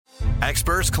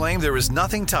Experts claim there is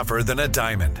nothing tougher than a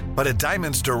diamond. But at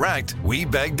Diamonds Direct, we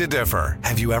beg to differ.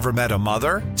 Have you ever met a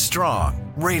mother?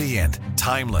 Strong, radiant,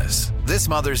 timeless. This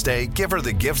Mother's Day, give her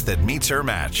the gift that meets her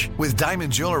match. With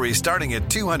diamond jewelry starting at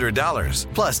 $200.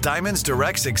 Plus Diamonds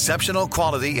Direct's exceptional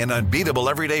quality and unbeatable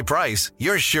everyday price,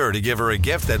 you're sure to give her a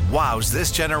gift that wows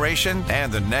this generation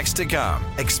and the next to come.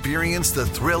 Experience the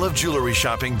thrill of jewelry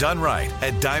shopping done right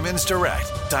at Diamonds Direct.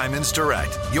 Diamonds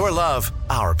Direct. Your love,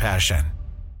 our passion.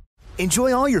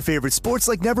 Enjoy all your favorite sports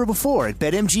like never before at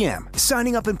BetMGM.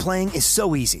 Signing up and playing is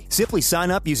so easy. Simply sign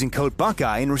up using code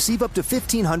Buckeye and receive up to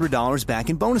 $1,500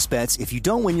 back in bonus bets if you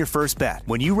don't win your first bet.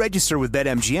 When you register with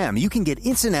BetMGM, you can get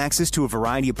instant access to a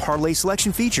variety of parlay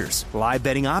selection features, live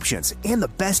betting options, and the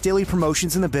best daily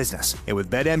promotions in the business. And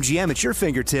with BetMGM at your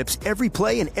fingertips, every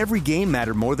play and every game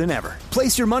matter more than ever.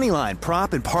 Place your moneyline,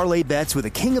 prop, and parlay bets with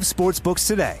the king of sportsbooks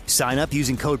today. Sign up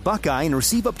using code Buckeye and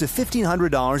receive up to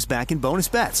 $1,500 back in bonus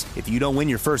bets if you don't win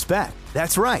your first bet.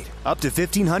 That's right, up to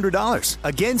 $1,500.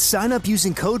 Again, sign up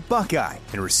using code Buckeye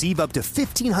and receive up to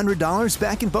 $1,500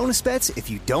 back in bonus bets if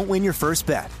you don't win your first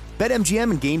bet.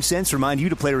 BetMGM and GameSense remind you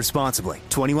to play responsibly.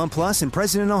 21 plus and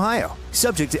present in Ohio.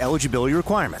 Subject to eligibility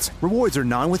requirements. Rewards are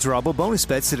non-withdrawable bonus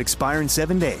bets that expire in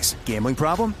 7 days. Gambling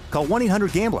problem? Call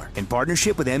 1-800-GAMBLER in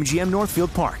partnership with MGM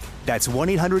Northfield Park. That's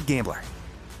 1-800-GAMBLER.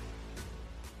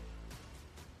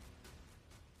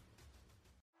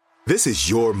 This is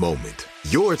your moment,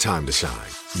 your time to shine,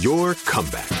 your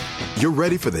comeback. You're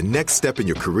ready for the next step in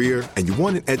your career, and you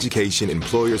want an education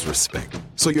employers respect.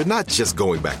 So you're not just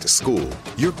going back to school,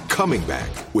 you're coming back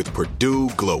with Purdue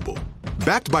Global.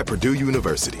 Backed by Purdue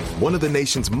University, one of the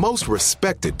nation's most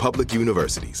respected public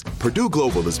universities, Purdue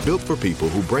Global is built for people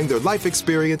who bring their life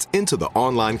experience into the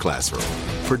online classroom.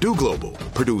 Purdue Global,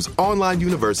 Purdue's online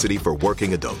university for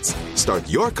working adults. Start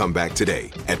your comeback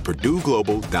today at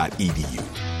purdueglobal.edu.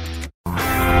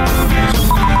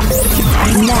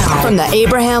 Now, from the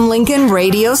Abraham Lincoln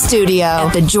Radio Studio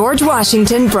at the George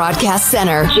Washington Broadcast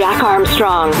Center, Jack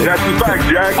Armstrong. Jack's back,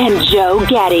 Jack. And Joe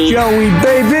Getty. Joey,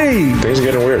 baby. Things are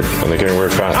getting weird, and they're getting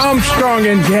weird fast. Armstrong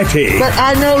and Getty. But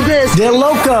I know this. They're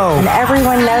loco. And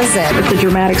everyone knows it. But the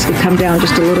dramatics could come down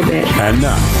just a little bit. And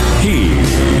now,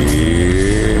 here's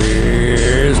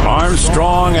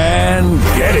Armstrong and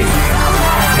Getty.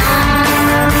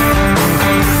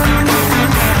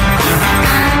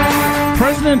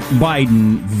 President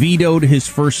Biden vetoed his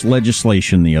first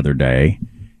legislation the other day.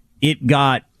 It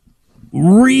got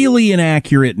really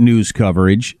inaccurate news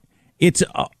coverage. It's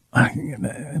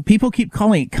people keep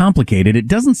calling it complicated. It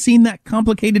doesn't seem that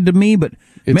complicated to me, but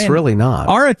it's really not.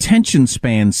 Our attention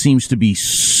span seems to be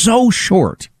so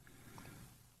short.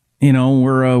 You know,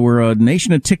 we're a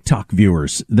nation of TikTok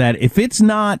viewers that if it's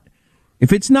not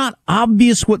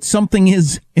obvious what something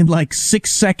is in like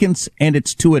 6 seconds and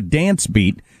it's to a dance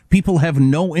beat, people have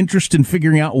no interest in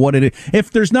figuring out what it is. If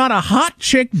there's not a hot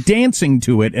chick dancing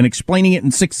to it and explaining it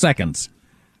in 6 seconds,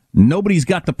 nobody's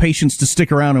got the patience to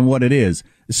stick around and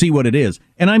see what it is.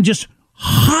 And I'm just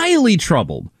highly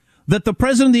troubled that the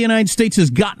President of the United States has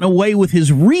gotten away with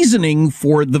his reasoning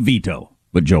for the veto.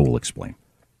 But Joe will explain.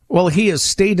 Well, he has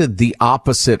stated the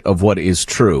opposite of what is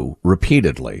true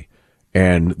repeatedly.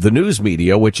 And the news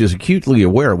media, which is acutely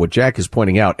aware of what Jack is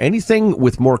pointing out, anything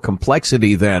with more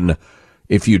complexity than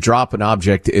if you drop an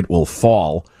object, it will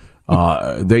fall.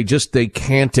 They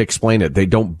can't explain it. They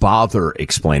don't bother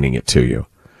explaining it to you.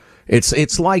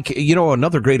 It's like, you know,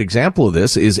 another great example of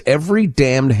this is every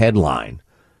damned headline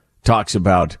talks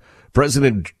about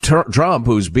President Trump,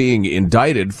 who's being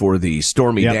indicted for the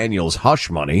Stormy Daniels hush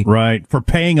money. Right. For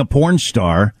paying a porn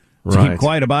star to keep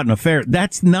quiet about an affair.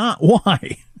 That's not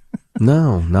why.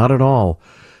 No, not at all.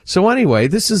 So anyway,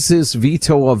 this is his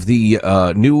veto of the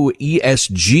new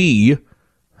ESG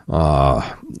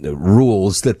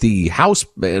rules that the House,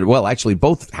 well, actually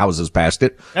both houses passed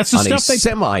it on a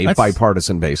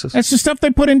semi-bipartisan basis. That's the stuff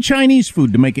they put in Chinese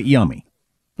food to make it yummy.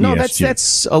 No,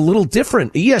 that's a little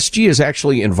different. ESG is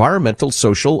actually environmental,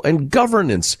 social, and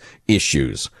governance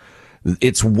issues.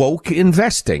 It's woke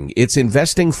investing. It's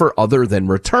investing for other than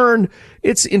return.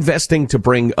 It's investing to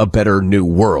bring a better new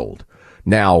world.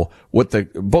 Now, what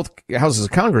both houses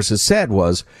of Congress has said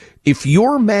was, if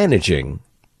you're managing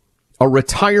a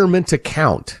retirement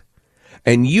account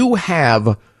and you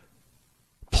have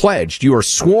pledged, you are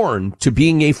sworn to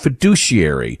being a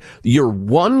fiduciary, your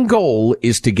one goal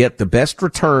is to get the best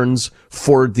returns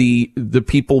for the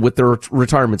people with their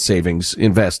retirement savings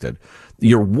invested.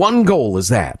 Your one goal is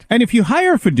that. And if you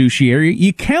hire a fiduciary,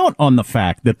 you count on the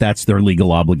fact that that's their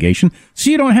legal obligation, so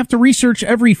you don't have to research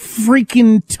every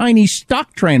freaking tiny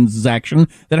stock transaction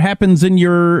that happens in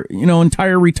your,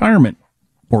 entire retirement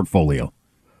portfolio.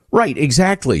 Right,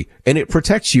 exactly. And it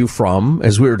protects you from,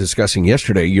 as we were discussing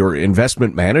yesterday, your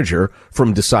investment manager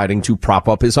from deciding to prop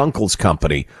up his uncle's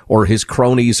company or his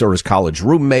cronies or his college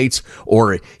roommates,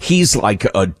 or he's like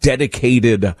a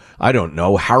dedicated, I don't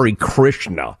know, Hare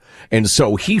Krishna. And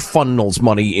so he funnels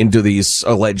money into these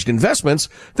alleged investments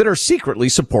that are secretly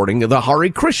supporting the Hare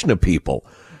Krishna people.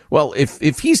 Well,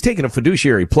 if he's taken a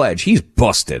fiduciary pledge, he's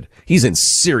busted. He's in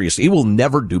serious, he will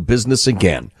never do business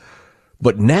again.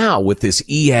 But now with this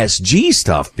ESG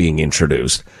stuff being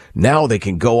introduced, now they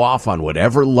can go off on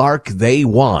whatever lark they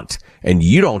want, and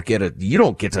you don't get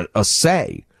a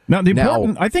say. Now,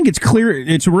 I think it's clear.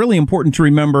 It's really important to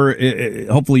remember.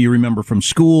 Hopefully, you remember from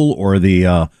school or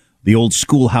the old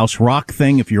Schoolhouse Rock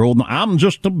thing. If you're old, I'm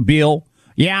just a bill.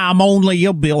 Yeah, I'm only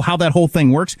a bill. How that whole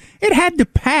thing works. It had to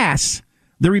pass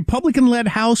the Republican-led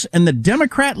House and the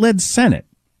Democrat-led Senate.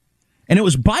 And it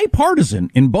was bipartisan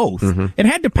in both. Mm-hmm. It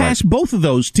had to pass both of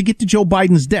those to get to Joe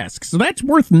Biden's desk. So that's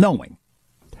worth knowing.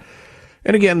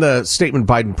 And again, the statement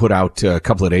Biden put out a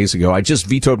couple of days ago, I just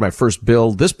vetoed my first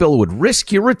bill. This bill would risk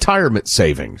your retirement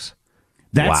savings.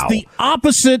 That's the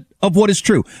opposite of what is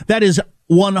true. That is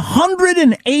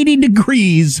 180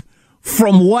 degrees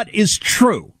from what is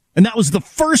true. And that was the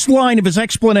first line of his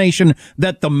explanation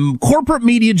that the corporate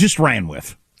media just ran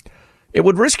with. It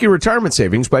would risk your retirement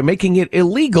savings by making it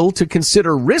illegal to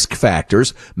consider risk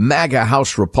factors MAGA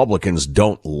House Republicans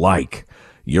don't like.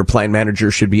 Your plan manager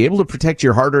should be able to protect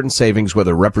your hard-earned savings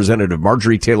whether Representative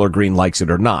Marjorie Taylor Greene likes it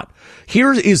or not.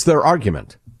 Here is their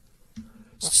argument.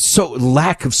 So,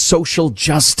 lack of social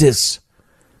justice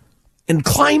and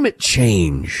climate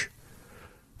change.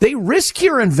 They risk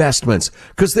your investments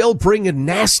because they'll bring a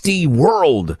nasty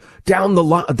world down the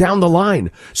line.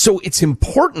 So it's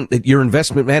important that your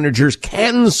investment managers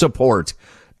can support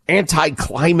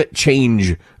anti-climate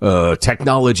change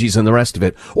technologies and the rest of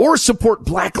it, or support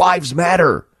Black Lives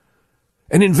Matter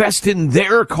and invest in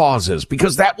their causes,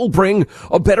 because that will bring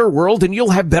a better world and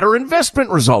you'll have better investment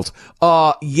results.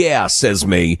 Yeah, says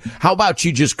me. How about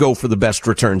you just go for the best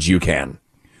returns you can?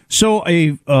 So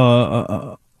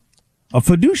a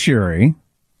fiduciary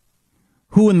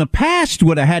who in the past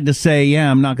would have had to say, yeah,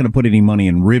 I'm not going to put any money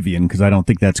in Rivian because I don't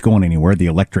think that's going anywhere, the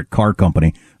electric car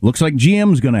company. Looks like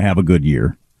GM's going to have a good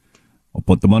year. I'll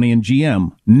put the money in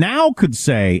GM. Now could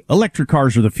say electric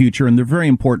cars are the future and they're very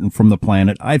important from the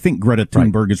planet. I think Greta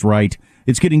Thunberg is right.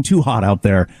 It's getting too hot out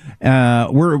there.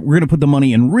 We're going to put the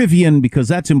money in Rivian because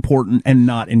that's important and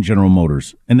not in General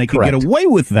Motors. And they can get away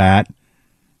with that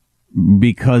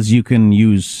because you can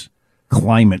use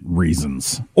climate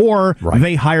reasons, or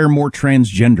they hire more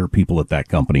transgender people at that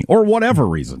company, or whatever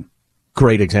reason.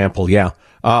 Great example, yeah.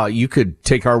 You could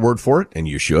take our word for it, and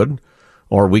you should,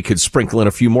 or we could sprinkle in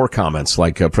a few more comments,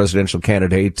 like presidential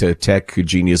candidate tech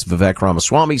genius Vivek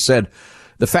Ramaswamy said,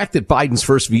 the fact that Biden's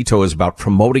first veto is about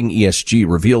promoting ESG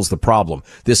reveals the problem.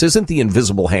 This isn't the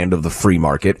invisible hand of the free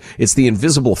market. It's the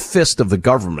invisible fist of the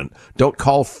government. Don't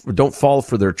fall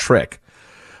for their trick.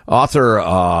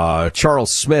 Author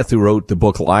Charles Smith, who wrote the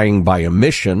book Lying by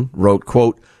Omission, wrote,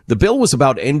 quote, the bill was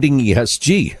about ending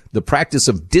ESG, the practice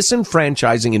of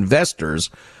disenfranchising investors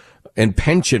and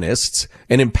pensionists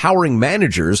and empowering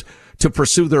managers to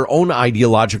pursue their own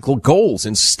ideological goals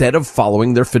instead of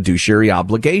following their fiduciary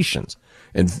obligations.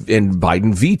 And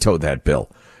Biden vetoed that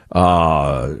bill.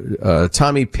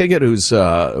 Tommy Pigott, who's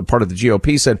part of the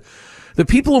GOP, said, the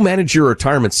people who manage your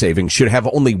retirement savings should have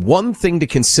only one thing to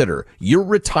consider, your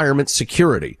retirement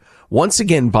security. Once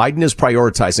again, Biden is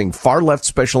prioritizing far-left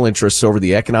special interests over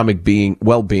the economic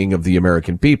well-being of the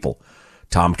American people.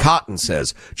 Tom Cotton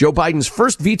says, Joe Biden's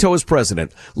first veto as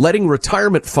president, letting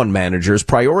retirement fund managers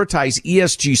prioritize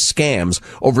ESG scams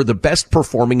over the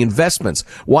best-performing investments.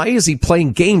 Why is he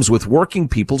playing games with working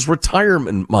people's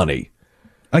retirement money?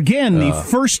 Again, the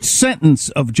first sentence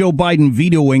of Joe Biden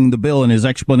vetoing the bill and his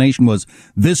explanation was,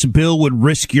 this bill would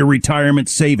risk your retirement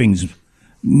savings.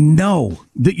 No,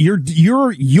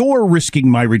 you're risking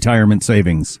my retirement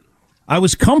savings. I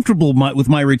was comfortable with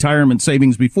my retirement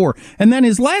savings before. And then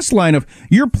his last line of,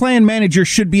 your plan manager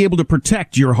should be able to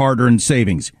protect your hard-earned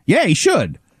savings. Yeah, he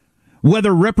should.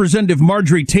 Whether Representative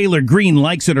Marjorie Taylor Greene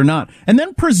likes it or not. And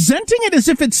then presenting it as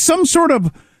if it's some sort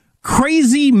of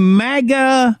crazy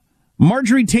MAGA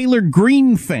Marjorie Taylor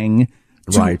Greene thing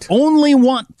to only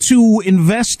want to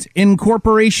invest in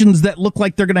corporations that look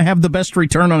like they're going to have the best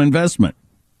return on investment.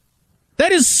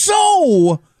 That is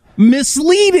so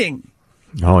misleading.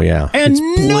 Oh, yeah. And it's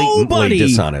blatantly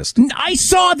dishonest. I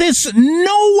saw this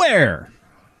nowhere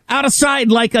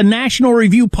outside like a National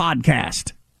Review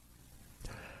podcast.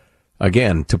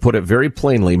 Again, to put it very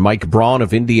plainly, Mike Braun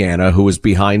of Indiana, who was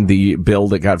behind the bill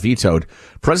that got vetoed,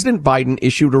 President Biden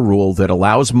issued a rule that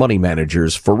allows money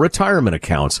managers for retirement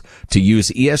accounts to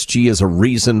use ESG as a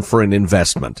reason for an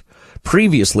investment.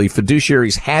 Previously,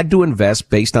 fiduciaries had to invest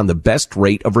based on the best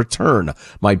rate of return.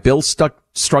 My bill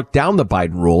struck down the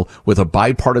Biden rule with a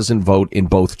bipartisan vote in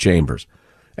both chambers.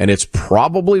 And it's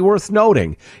probably worth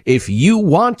noting, if you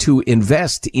want to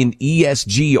invest in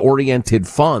ESG-oriented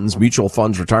funds, mutual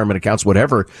funds, retirement accounts,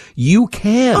 whatever, you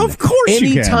can. Of course you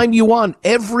can. Anytime you want.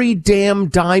 Every damn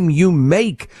dime you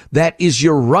make, that is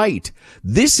your right.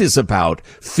 This is about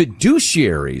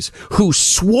fiduciaries who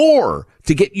swore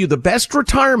to get you the best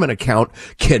retirement account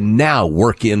can now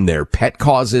work in their pet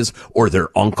causes or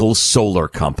their uncle's solar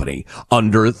company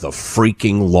under the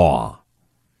freaking law.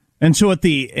 And so at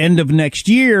the end of next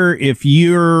year, if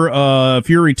your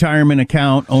retirement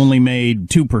account only made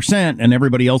 2% and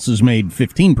everybody else's made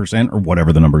 15% or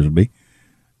whatever the numbers would be,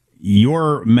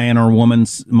 your man or woman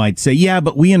might say, yeah,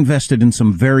 but we invested in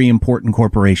some very important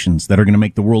corporations that are going to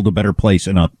make the world a better place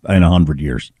in 100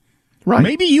 years. Right.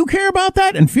 Maybe you care about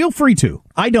that, and feel free to.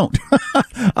 I don't.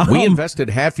 We invested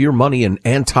half your money in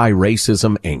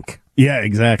Anti-Racism, Inc. Yeah,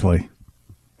 exactly.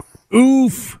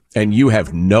 Oof. And you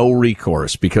have no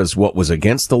recourse because what was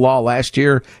against the law last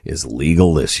year is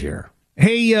legal this year.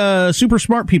 Hey, super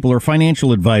smart people or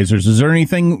financial advisors, is there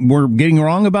anything we're getting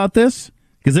wrong about this?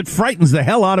 Because it frightens the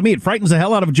hell out of me. It frightens the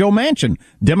hell out of Joe Manchin,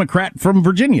 Democrat from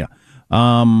Virginia.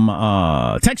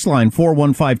 Text line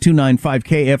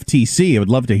 415-295-KFTC. I would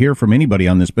love to hear from anybody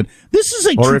on this, but this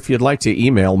is or if you'd like to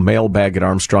email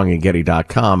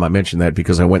mailbag@armstrongandgetty.com. I mentioned that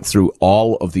because I went through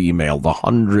all of the email, the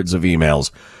hundreds of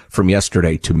emails from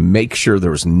yesterday to make sure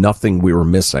there was nothing we were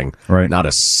missing. Right. Not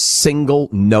a single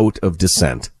note of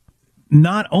dissent.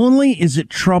 Not only is it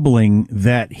troubling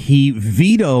that he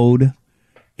vetoed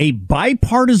a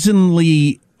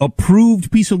bipartisanly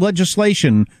approved piece of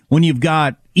legislation when you've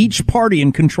got each party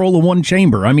in control of one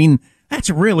chamber. I mean, that's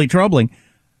really troubling.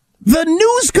 The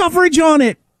news coverage on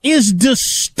it is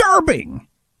disturbing.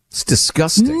 It's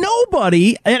disgusting.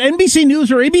 Nobody at NBC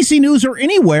News or ABC News or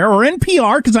anywhere, or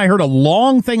NPR, because I heard a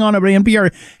long thing on it by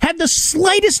NPR, had the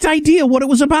slightest idea what it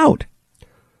was about.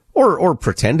 Or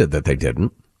pretended that they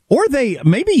didn't. Or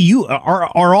maybe you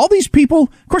are all these people.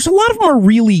 Of course, a lot of them are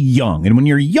really young. And when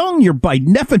you're young, you're by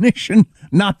definition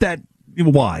not that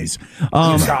wise.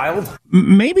 Child.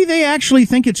 Maybe they actually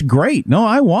think it's great. No,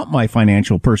 I want my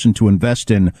financial person to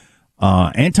invest in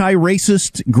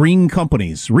anti-racist green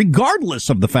companies, regardless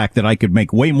of the fact that I could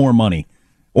make way more money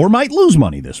or might lose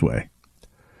money this way.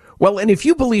 Well, and if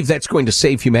you believe that's going to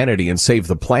save humanity and save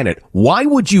the planet, why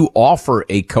would you offer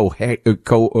a coherent,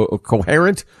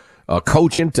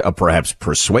 cogent, perhaps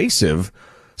persuasive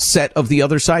set of the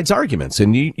other side's arguments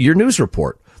in your news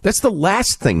report? That's the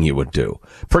last thing you would do,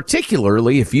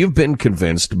 particularly if you've been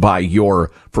convinced by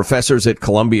your professors at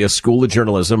Columbia School of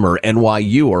Journalism or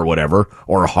NYU or whatever,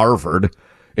 or Harvard,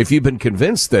 if you've been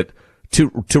convinced that to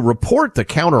report the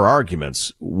counter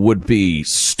arguments would be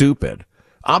stupid.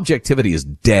 Objectivity is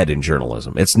dead in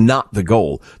journalism. It's not the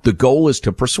goal. The goal is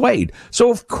to persuade.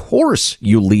 So of course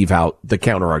you leave out the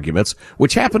counter arguments,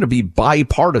 which happen to be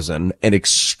bipartisan and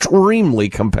extremely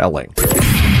compelling.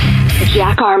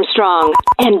 Jack Armstrong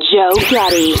and Joe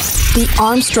Getty. The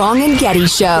Armstrong and Getty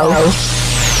Show.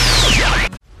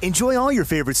 Enjoy all your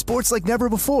favorite sports like never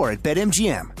before at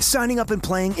BetMGM. Signing up and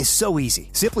playing is so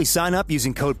easy. Simply sign up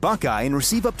using code Buckeye and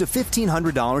receive up to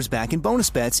 $1,500 back in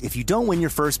bonus bets if you don't win your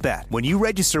first bet. When you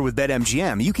register with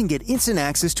BetMGM, you can get instant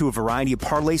access to a variety of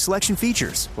parlay selection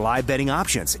features, live betting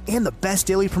options, and the best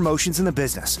daily promotions in the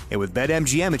business. And with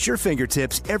BetMGM at your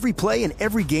fingertips, every play and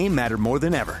every game matter more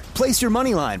than ever. Place your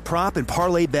moneyline, prop, and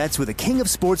parlay bets with the king of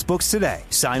sportsbooks today.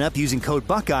 Sign up using code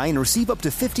Buckeye and receive up to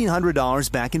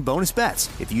 $1,500 back in bonus bets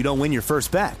if you don't win your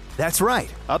first bet. That's right,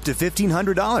 up to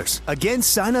 $1,500. Again,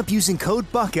 sign up using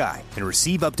code Buckeye and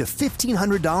receive up to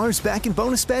 $1,500 back in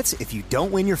bonus bets if you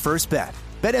don't win your first bet.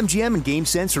 BetMGM and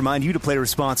GameSense remind you to play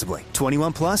responsibly.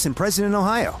 21 plus and present in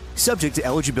Ohio. Subject to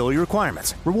eligibility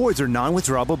requirements. Rewards are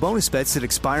non-withdrawable bonus bets that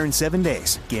expire in 7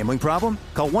 days. Gambling problem?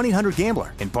 Call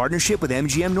 1-800-GAMBLER in partnership with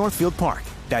MGM Northfield Park.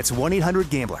 That's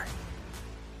 1-800-GAMBLER.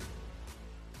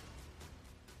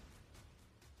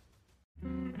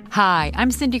 Hi,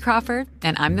 I'm Cindy Crawford,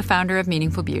 and I'm the founder of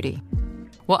Meaningful Beauty.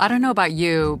 Well, I don't know about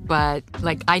you, but,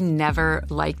 I never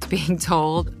liked being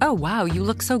told, oh, wow, you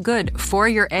look so good for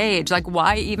your age.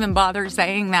 Why even bother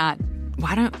saying that?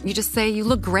 Why don't you just say you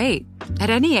look great at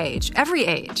any age, every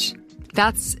age?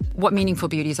 That's what Meaningful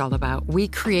Beauty is all about. We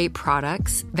create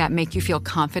products that make you feel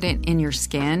confident in your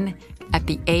skin at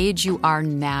the age you are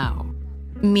now.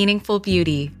 Meaningful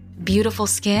Beauty. Beautiful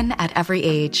skin at every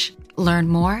age. Learn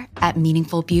more at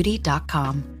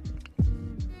meaningfulbeauty.com.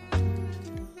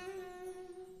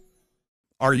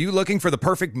 Are you looking for the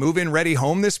perfect move-in ready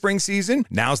home this spring season?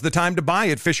 Now's the time to buy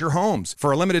at Fisher Homes.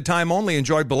 For a limited time only,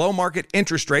 enjoy below-market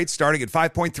interest rates starting at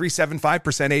 5.375%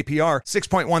 APR,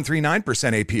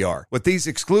 6.139% APR. With these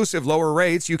exclusive lower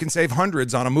rates, you can save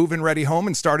hundreds on a move-in ready home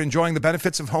and start enjoying the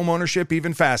benefits of homeownership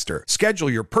even faster.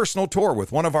 Schedule your personal tour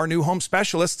with one of our new home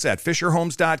specialists at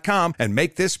FisherHomes.com and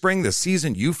make this spring the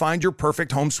season you find your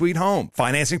perfect home sweet home.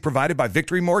 Financing provided by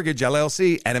Victory Mortgage,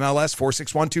 LLC, NMLS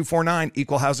 461249,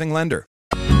 Equal Housing Lender.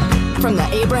 From the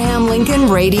Abraham Lincoln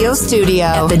Radio Studio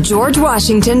at the George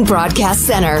Washington Broadcast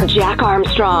Center, Jack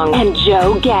Armstrong and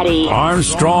Joe Getty.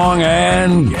 Armstrong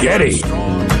and Getty.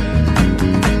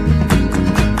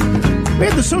 We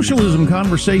had the socialism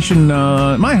conversation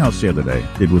at my house the other day,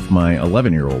 did with my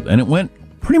 11-year-old, and it went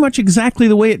pretty much exactly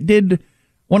the way it did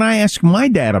when I asked my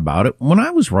dad about it when I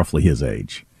was roughly his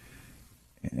age.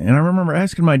 And I remember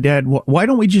asking my dad, why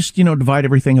don't we just, divide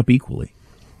everything up equally?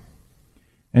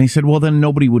 And he said, well, then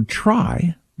nobody would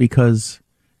try, because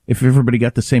if everybody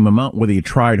got the same amount, whether you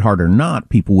tried hard or not,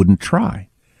 people wouldn't try.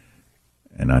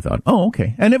 And I thought, oh,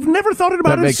 okay. And I've never thought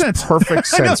about it since. That makes perfect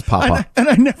sense, Papa. And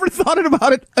I never thought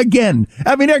about it again.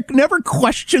 I mean, I never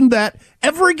questioned that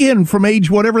ever again from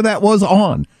age whatever that was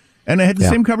on. And I had the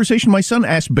same conversation. My son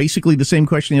asked basically the same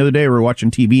question the other day. We were watching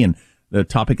TV, and the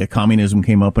topic of communism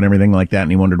came up and everything like that,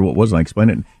 and he wondered what it was, and I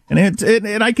explained it.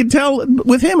 And I could tell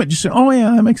with him, it just said, oh,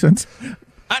 yeah, that makes sense.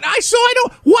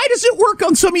 Why does it work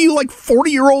on some of you like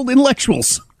 40-year-old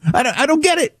intellectuals? I don't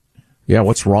get it. Yeah,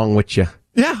 what's wrong with you?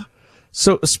 Yeah.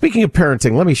 So speaking of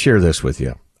parenting, let me share this with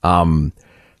you.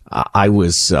 I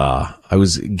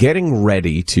was getting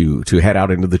ready to head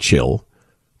out into the chill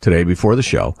today before the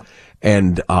show,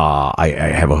 and I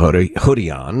have a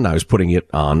hoodie on, and I was putting it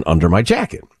on under my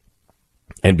jacket.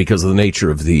 And because of the nature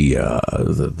of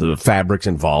the fabrics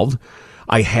involved,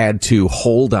 I had to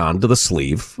hold on to the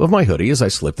sleeve of my hoodie as I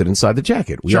slipped it inside the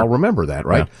jacket. We all remember that,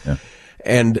 right? Yeah.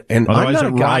 And otherwise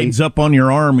I'm not it rides up on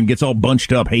your arm and gets all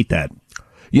bunched up. Hate that.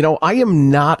 I am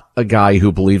not a guy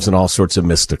who believes in all sorts of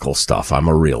mystical stuff. I'm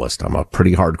a realist. I'm a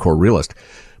pretty hardcore realist.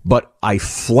 But I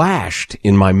flashed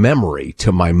in my memory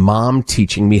to my mom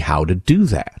teaching me how to do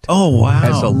that. Oh, wow.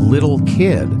 As a little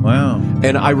kid. Wow.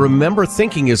 And I remember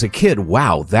thinking as a kid,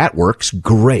 wow, that works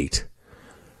great.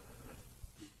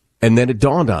 And then it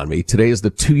dawned on me, today is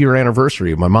the 2-year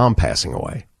anniversary of my mom passing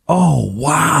away. Oh,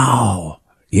 wow.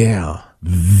 Yeah.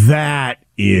 That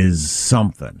is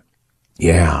something.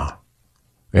 Yeah.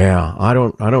 Yeah. I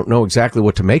don't know exactly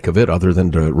what to make of it other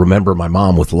than to remember my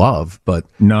mom with love, but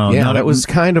that was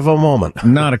kind of a moment.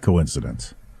 Not a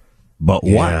coincidence. But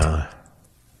what?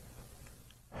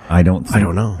 I don't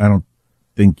know. I don't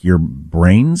think your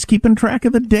brain's keeping track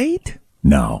of the date?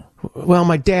 No. Well,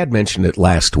 my dad mentioned it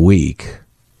last week.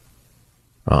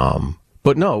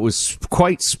 But no, it was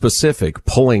quite specific,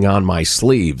 pulling on my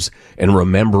sleeves and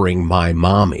remembering my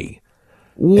mommy.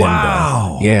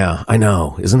 Wow. And, yeah, I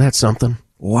know. Isn't that something?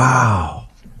 Wow.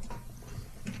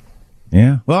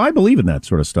 Yeah. Well, I believe in that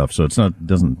sort of stuff, so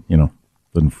doesn't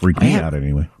freak me out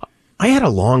anyway. I had a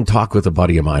long talk with a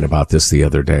buddy of mine about this the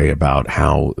other day, about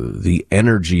how the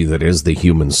energy that is the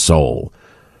human soul,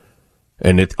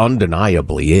 and it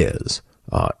undeniably is,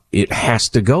 it has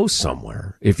to go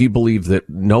somewhere. If you believe that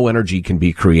no energy can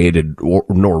be created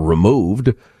nor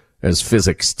removed, as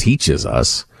physics teaches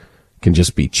us, can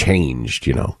just be changed,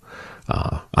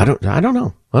 I don't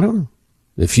know.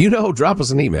 If you know, drop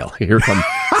us an email. Here come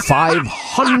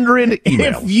 500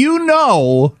 emails. If you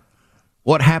know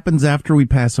what happens after we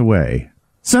pass away,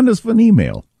 send us an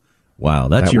email. Wow,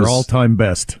 that's your all-time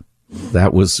best.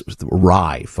 That was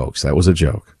wry, folks. That was a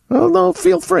joke. Oh, no,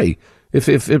 feel free. If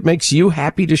it makes you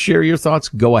happy to share your thoughts,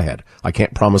 go ahead. I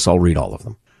can't promise I'll read all of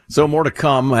them. So more to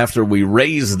come after we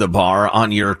raise the bar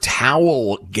on your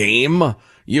towel game.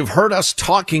 You've heard us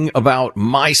talking about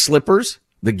My Slippers,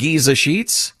 the Giza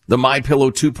sheets, the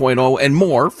MyPillow 2.0, and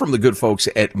more from the good folks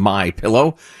at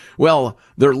MyPillow. Well,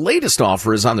 their latest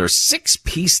offer is on their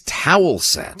 6-piece towel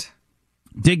set.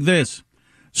 Dig this.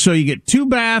 So you get 2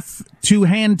 bath, 2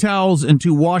 hand towels, and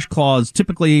 2 washcloths.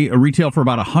 Typically a retail for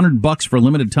about $100 for a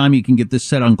limited time. You can get this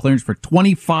set on clearance for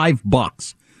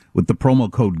 $25 with the promo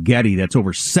code Getty. That's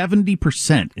over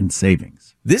 70% in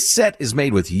savings. This set is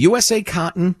made with USA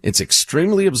cotton. It's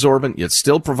extremely absorbent, yet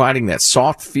still providing that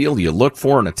soft feel you look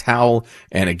for in a towel.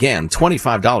 And again,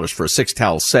 $25 for a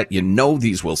 6-towel set. You know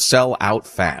these will sell out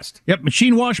fast. Yep,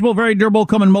 machine washable, very durable,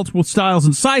 come in multiple styles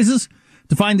and sizes.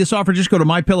 To find this offer, just go to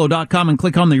MyPillow.com and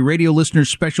click on the radio listeners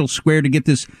special square to get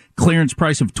this clearance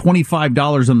price of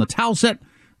 $25 on the towel set.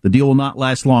 The deal will not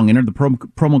last long. Enter the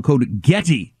promo code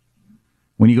GETTY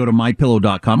when you go to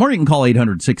MyPillow.com, or you can call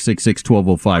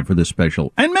 800-666-1205 for this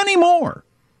special, and many more.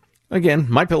 Again,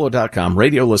 MyPillow.com,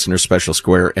 radio listener special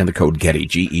square, and the code GETTY,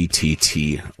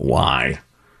 GETTY.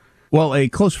 Well, a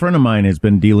close friend of mine has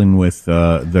been dealing with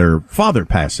their father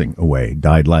passing away,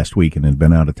 died last week, and had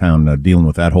been out of town dealing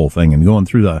with that whole thing and going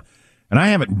through and I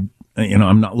haven't,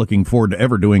 I'm not looking forward to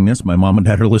ever doing this. My mom and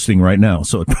dad are listening right now,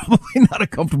 so it's probably not a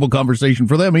comfortable conversation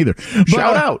for them either.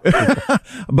 Shout out.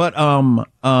 But,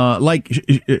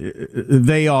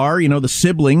 they are, the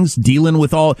siblings dealing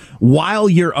with while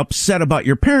you're upset about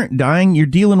your parent dying, you're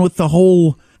dealing with the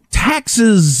whole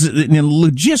taxes and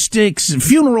logistics,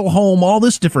 funeral home, all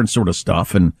this different sort of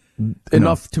stuff. And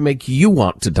enough to make you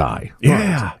want to die.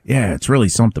 Yeah, right. Yeah, it's really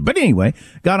something. But anyway,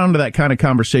 got onto that kind of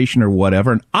conversation or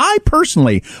whatever. And I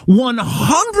personally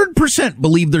 100%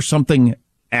 believe there's something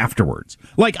afterwards.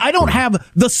 Like, I don't have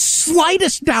the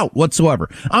slightest doubt whatsoever.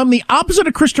 I'm the opposite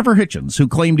of Christopher Hitchens, who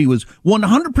claimed he was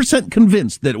 100%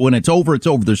 convinced that when it's over,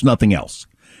 there's nothing else.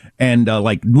 And,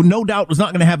 no doubt was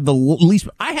not going to have the least.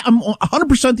 I'm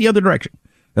 100% the other direction.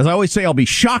 As I always say, I'll be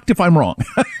shocked if I'm wrong,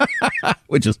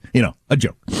 which is, a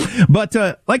joke. But,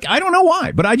 I don't know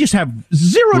why, but I just have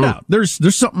zero doubt. There's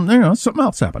something, something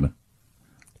else happening.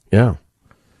 Yeah.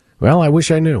 Well, I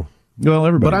wish I knew. Well,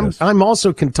 everybody But does. I'm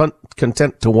also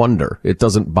content to wonder. It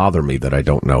doesn't bother me that I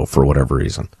don't know for whatever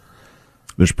reason.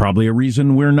 There's probably a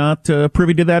reason we're not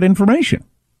privy to that information.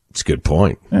 It's a good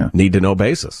point. Yeah. Need to know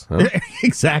basis. Huh?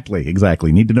 Exactly.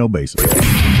 Need to know basis.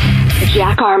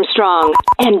 Jack Armstrong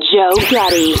and Joe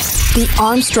Getty. The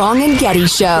Armstrong and Getty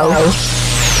Show.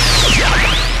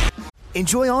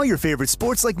 Enjoy all your favorite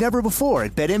sports like never before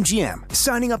at BetMGM.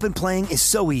 Signing up and playing is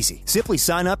so easy. Simply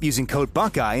sign up using code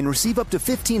Buckeye and receive up to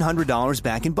 $1,500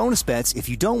 back in bonus bets if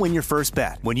you don't win your first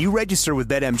bet. When you register with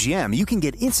BetMGM, you can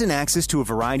get instant access to a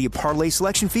variety of parlay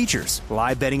selection features,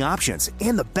 live betting options,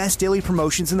 and the best daily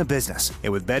promotions in the business.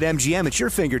 And with BetMGM at your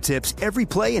fingertips, every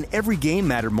play and every game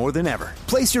matter more than ever.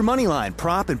 Place your moneyline,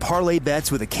 prop, and parlay bets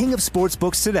with the king of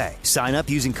sportsbooks today. Sign up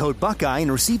using code Buckeye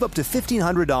and receive up to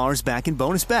 $1,500 back in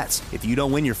bonus bets if you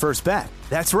don't win your first bet.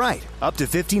 That's right, up to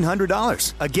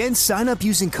 $1,500. Again, sign up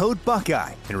using code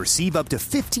Buckeye and receive up to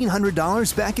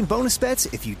 $1,500 back in bonus bets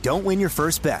if you don't win your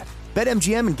first bet.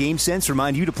 BetMGM and GameSense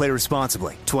remind you to play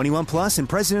responsibly. 21 plus and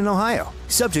present in Ohio.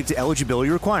 Subject to eligibility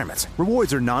requirements.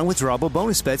 Rewards are non-withdrawable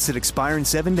bonus bets that expire in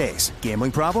 7 days.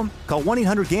 Gambling problem? Call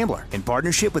 1-800-GAMBLER in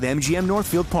partnership with MGM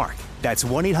Northfield Park. That's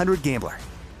 1-800-GAMBLER.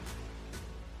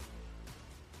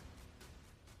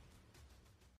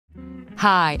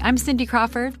 Hi, I'm Cindy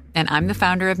Crawford, and I'm the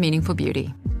founder of Meaningful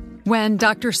Beauty. When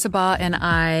Dr. Sabah and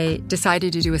I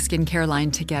decided to do a skincare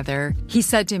line together, he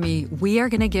said to me, we are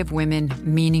going to give women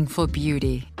meaningful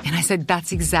beauty. And I said,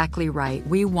 that's exactly right.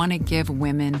 We want to give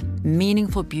women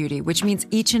meaningful beauty, which means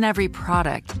each and every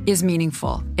product is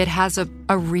meaningful. It has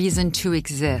a reason to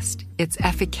exist. It's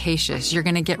efficacious. You're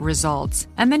going to get results.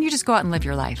 And then you just go out and live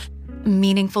your life.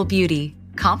 Meaningful Beauty.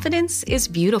 Confidence is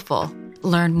beautiful.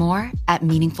 Learn more at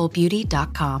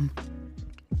meaningfulbeauty.com.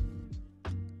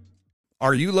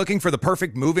 Are you looking for the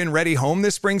perfect move-in ready home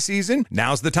this spring season?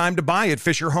 Now's the time to buy at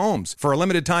Fisher Homes. For a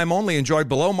limited time only, enjoy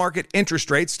below-market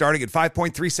interest rates starting at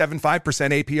 5.375%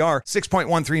 APR,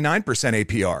 6.139%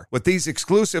 APR. With these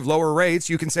exclusive lower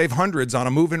rates, you can save hundreds on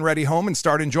a move-in ready home and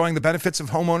start enjoying the benefits of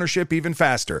homeownership even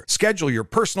faster. Schedule your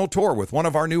personal tour with one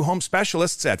of our new home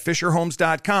specialists at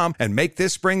FisherHomes.com and make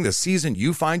this spring the season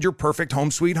you find your perfect home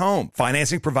sweet home.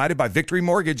 Financing provided by Victory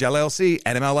Mortgage, LLC,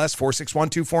 NMLS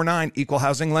 461249, Equal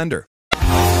Housing Lender.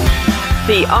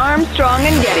 The Armstrong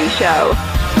and Getty Show.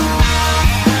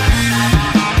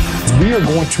 We are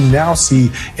going to now see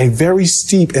a very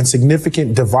steep and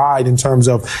significant divide in terms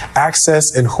of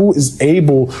access and who is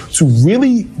able to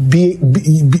really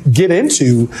get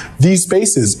into these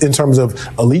spaces in terms of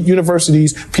elite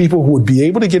universities, people who would be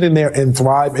able to get in there and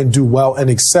thrive and do well and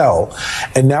excel.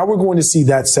 And now we're going to see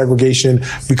that segregation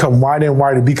become wider and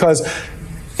wider because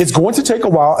it's going to take a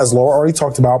while, as Laura already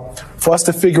talked about, for us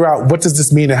to figure out what does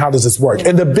this mean and how does this work.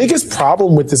 And the biggest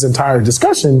problem with this entire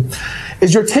discussion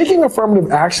is you're taking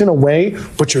affirmative action away,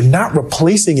 but you're not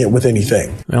replacing it with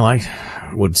anything. Well, I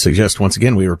would suggest once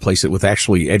again we replace it with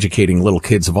actually educating little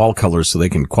kids of all colors so they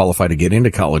can qualify to get into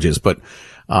colleges. But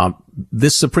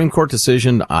this Supreme Court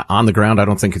decision on the ground, I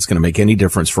don't think it's going to make any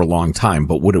difference for a long time.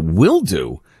 But what it will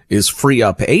do is free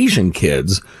up Asian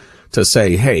kids to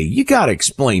say, hey, you got to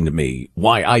explain to me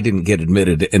why I didn't get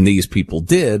admitted and these people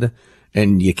did,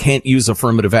 and you can't use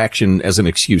affirmative action as an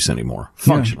excuse anymore,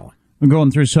 functionally. Yeah. I'm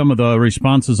going through some of the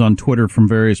responses on Twitter from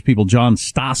various people. John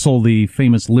Stossel, the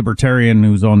famous libertarian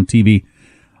who's on TV,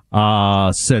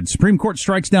 said Supreme Court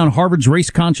strikes down Harvard's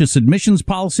race-conscious admissions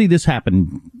policy. This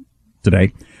happened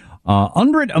today.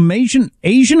 Under it,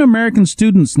 Asian American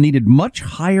students needed much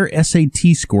higher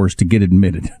SAT scores to get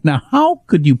admitted. Now, how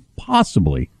could you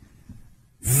possibly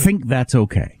think that's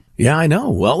okay? Yeah, I know.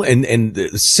 Well, and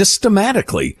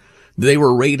systematically, they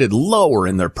were rated lower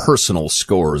in their personal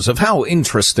scores of how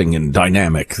interesting and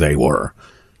dynamic they were.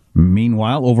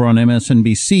 Meanwhile, over on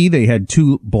MSNBC, they had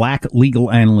two black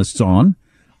legal analysts on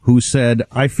who said,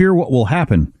 I fear what will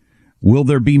happen. Will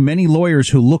there be many lawyers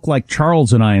who look like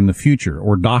Charles and I in the future,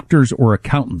 or doctors or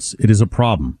accountants? It is a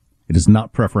problem. It is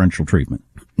not preferential treatment.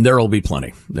 There'll be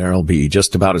plenty. There'll be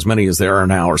just about as many as there are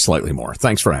now or slightly more.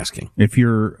 Thanks for asking. If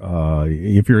you're,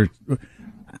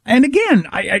 and again,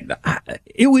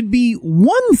 it would be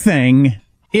one thing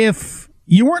if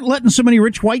you weren't letting so many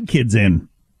rich white kids in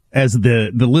as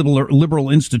the liberal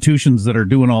institutions that are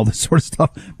doing all this sort of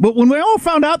stuff. But when we all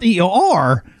found out that you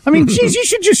are, I mean, geez, you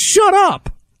should just shut up.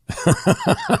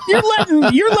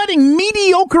 You're letting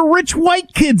mediocre rich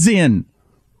white kids in.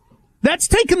 That's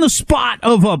taking the spot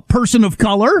of a person of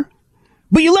color.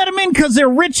 But you let them in because they're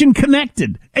rich and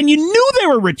connected. And you knew they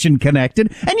were rich and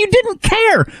connected, and you didn't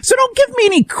care. So don't give me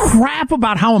any crap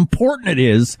about how important it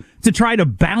is to try to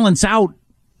balance out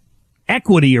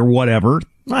equity or whatever.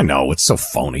 I know, it's so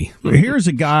phony. Here's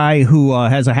a guy who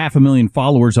has 500,000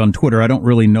 followers on Twitter. I don't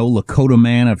really know Lakota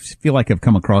Man. I feel like I've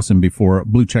come across him before.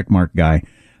 Blue checkmark guy.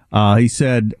 He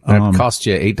said that costs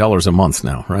you $8 a month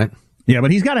now, right? Yeah,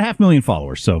 but he's got 500,000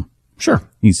 followers, so sure,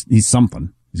 he's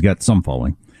something. He's got some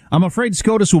following. I'm afraid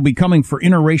SCOTUS will be coming for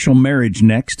interracial marriage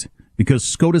next because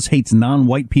SCOTUS hates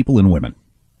non-white people and women.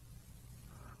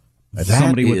 That's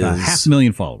somebody with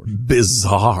 500,000 followers.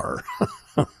 Bizarre.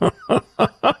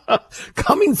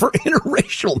 Coming for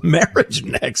interracial marriage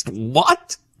next.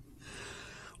 What?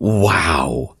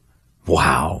 Wow.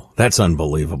 That's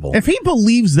unbelievable. If he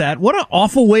believes that, what an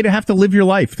awful way to have to live your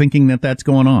life thinking that that's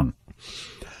going on.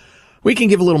 We can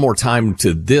give a little more time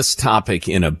to this topic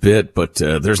in a bit, but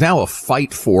there's now a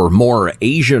fight for more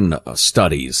Asian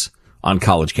studies on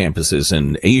college campuses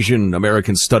and Asian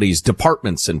American studies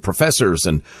departments and professors.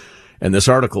 And this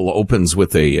article opens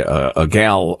with a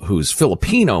gal who's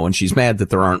Filipino, and she's mad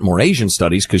that there aren't more Asian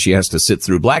studies because she has to sit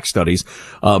through black studies,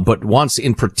 but wants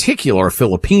in particular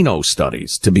Filipino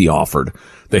studies to be offered,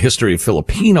 the history of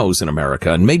Filipinos in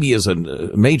America, and maybe as a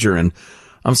major. And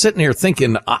I'm sitting here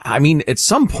thinking, I mean, at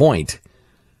some point,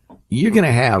 you're going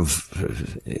to have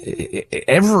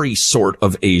every sort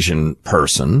of Asian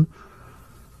person,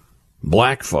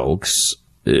 black folks,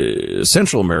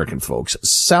 Central American folks,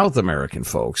 South American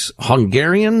folks,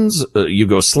 Hungarians,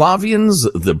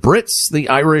 Yugoslavians, the Brits, the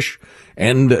Irish,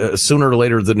 and sooner or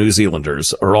later the New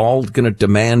Zealanders are all going to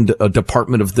demand a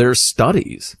department of their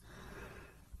studies.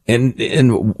 And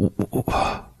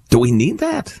do we need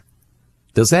that?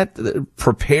 Does that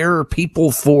prepare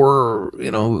people for,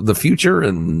 the future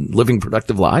and living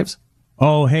productive lives?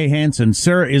 Oh, hey, Hanson,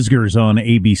 Sarah Isger's on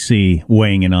ABC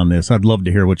weighing in on this. I'd love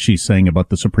to hear what she's saying about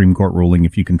the Supreme Court ruling,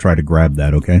 if you can try to grab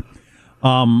that, okay?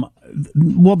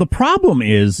 Well, the problem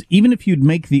is, even if you'd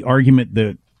make the argument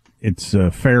that it's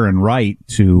fair and right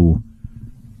to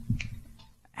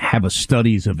have a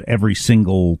studies of every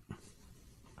single,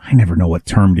 I never know what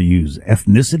term to use,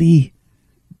 ethnicity?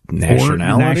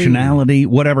 Nationality,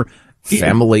 whatever.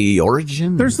 Family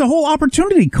origin. There's the whole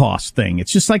opportunity cost thing.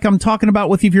 It's just like I'm talking about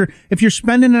with if you're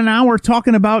spending an hour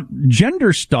talking about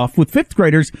gender stuff with fifth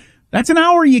graders, that's an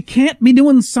hour you can't be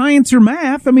doing science or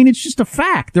math. I mean, it's just a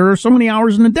fact. There are so many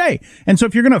hours in a day. And so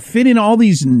if you're going to fit in all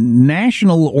these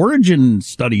national origin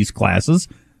studies classes,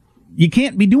 you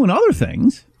can't be doing other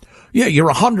things. Yeah,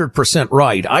 you're 100%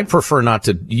 right. I prefer not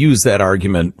to use that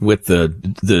argument with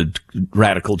the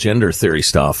radical gender theory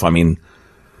stuff. I mean,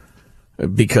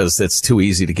 because it's too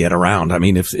easy to get around. I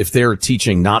mean, if they're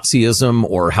teaching Nazism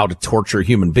or how to torture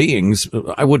human beings,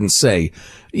 I wouldn't say,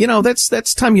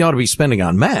 that's time you ought to be spending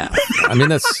on math. I mean,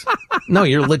 no,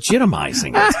 you're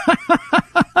legitimizing it.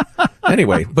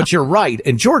 Anyway, but you're right.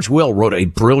 And George Will wrote a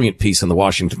brilliant piece in the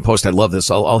Washington Post. I love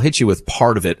this. I'll hit you with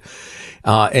part of it.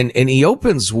 And he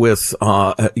opens with,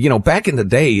 back in the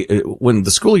day when the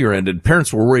school year ended,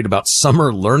 parents were worried about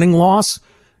summer learning loss.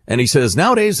 And he says,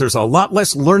 nowadays, there's a lot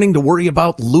less learning to worry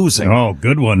about losing. Oh,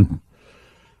 good one.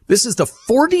 This is the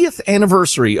 40th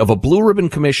anniversary of a Blue Ribbon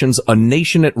Commission's A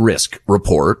Nation at Risk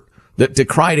report that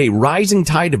decried a rising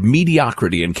tide of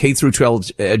mediocrity in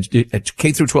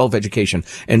K-12 education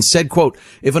and said, quote,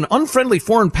 if an unfriendly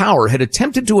foreign power had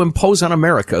attempted to impose on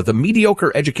America the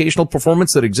mediocre educational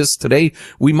performance that exists today,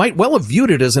 we might well have viewed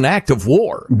it as an act of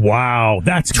war. Wow,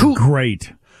 that's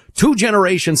great. 2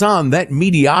 generations on, that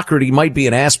mediocrity might be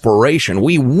an aspiration.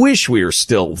 We wish we were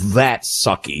still that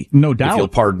sucky. No doubt. If you'll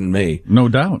pardon me. No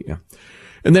doubt. Yeah.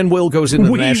 And then Will goes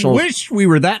into the national. We wish we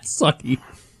were that sucky.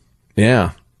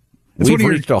 Yeah. We've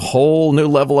reached a whole new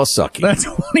level of sucky. That's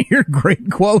one of your great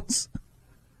quotes.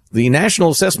 The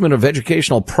National Assessment of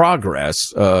Educational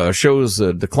Progress shows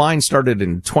a decline started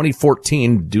in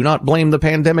 2014. Do not blame the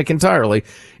pandemic entirely.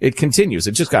 It continues.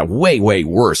 It just got way, way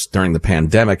worse during the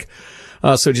pandemic.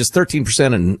 So just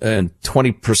 13% and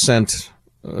 20%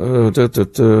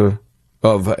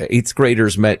 of 8th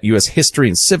graders met U.S. history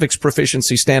and civics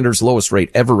proficiency standards, lowest rate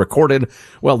ever recorded.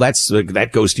 Well, that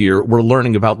goes to we're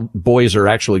learning about boys are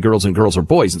actually girls and girls are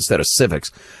boys instead of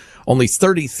civics. Only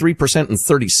 33% and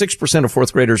 36% of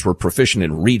 4th graders were proficient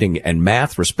in reading and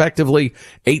math, respectively.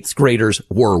 8th graders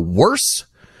were worse.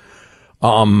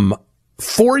 4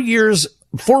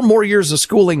 more years of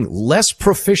schooling, less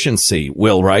proficiency,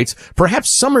 Will writes.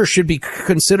 Perhaps summer should be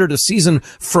considered a season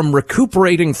from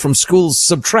recuperating from school's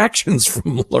subtractions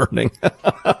from learning.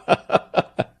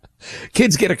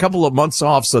 Kids get a couple of months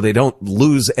off so they don't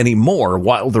lose any more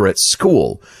while they're at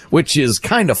school, which is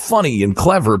kind of funny and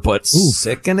clever, but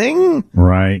sickening.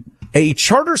 Right. A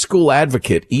charter school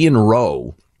advocate, Ian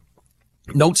Rowe,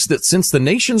 notes that since the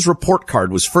nation's report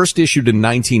card was first issued in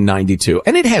 1992,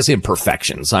 and it has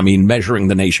imperfections. I mean, measuring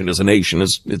the nation as a nation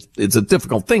it's a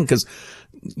difficult thing because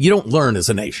you don't learn as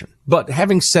a nation. But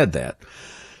having said that,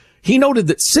 he noted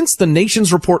that since the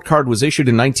nation's report card was issued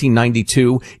in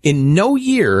 1992, in no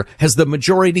year has the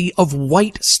majority of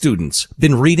white students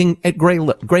been reading at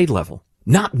grade level.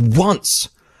 Not once.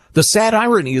 The sad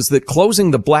irony is that closing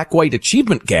the black-white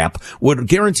achievement gap would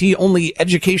guarantee only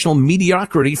educational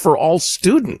mediocrity for all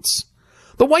students.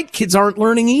 The white kids aren't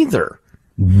learning either.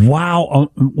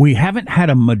 Wow. We haven't had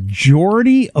a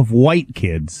majority of white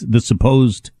kids, the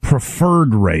supposed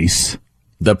preferred race.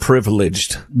 The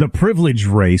privileged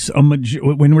race.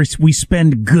 When we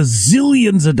spend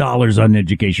gazillions of dollars on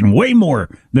education, way more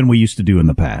than we used to do in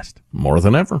the past. More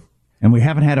than ever. And we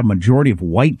haven't had a majority of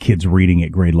white kids reading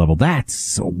at grade level.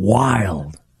 That's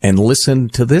wild. And listen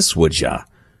to this, would ya?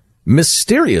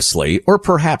 Mysteriously, or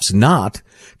perhaps not,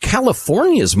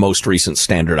 California's most recent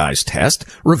standardized test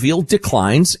revealed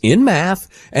declines in math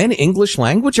and English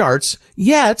language arts,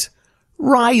 yet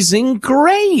rising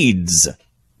grades.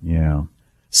 Yeah.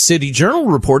 City Journal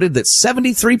reported that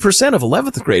 73% of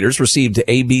 11th graders received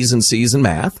A, B's, and C's in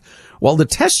math, while the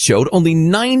test showed only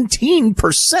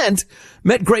 19%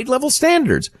 met grade level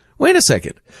standards. Wait a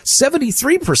second.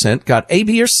 73% got A,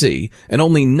 B, or C, and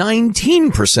only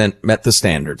 19% met the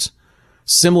standards.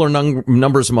 Similar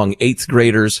numbers among 8th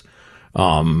graders.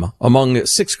 Among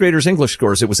 6th graders' English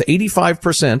scores, it was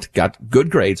 85% got good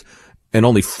grades, and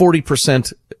only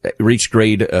 40% reached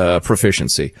grade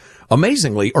proficiency.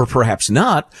 Amazingly, or perhaps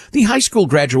not, the high school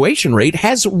graduation rate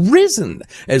has risen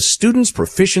as students'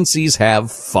 proficiencies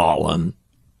have fallen.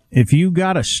 If you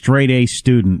got a straight A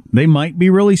student, they might be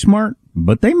really smart,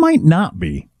 but they might not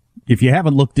be. If you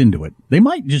haven't looked into it, they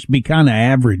might just be kind of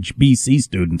average BC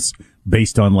students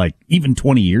based on even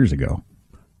 20 years ago.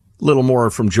 Little more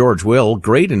from George Will.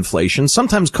 Grade inflation,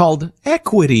 sometimes called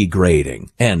equity grading,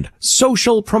 and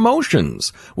social promotions,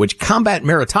 which combat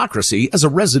meritocracy as a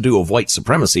residue of white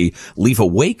supremacy, leave a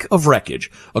wake of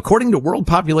wreckage. According to World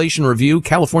Population Review,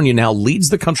 California now leads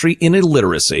the country in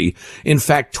illiteracy. In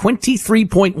fact,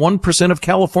 23.1% of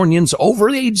Californians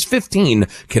over age 15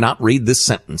 cannot read this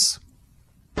sentence.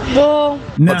 But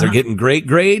they're getting great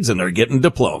grades and they're getting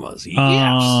diplomas.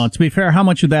 Yes. To be fair, how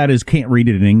much of that is can't read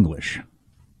it in English?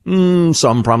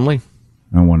 Some probably.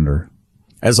 I wonder.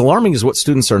 As alarming as what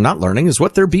students are not learning is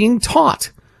what they're being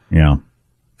taught. Yeah.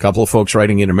 A couple of folks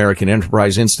writing in American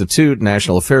Enterprise Institute,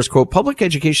 National Affairs, quote, public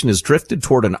education has drifted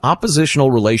toward an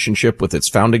oppositional relationship with its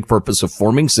founding purpose of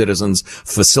forming citizens,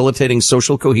 facilitating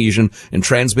social cohesion, and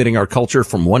transmitting our culture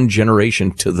from one generation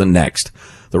to the next.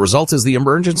 The result is the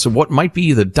emergence of what might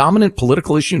be the dominant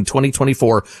political issue in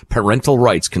 2024, parental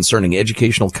rights concerning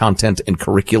educational content and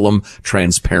curriculum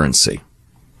transparency.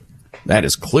 That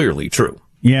is clearly true.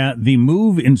 Yeah, the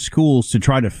move in schools to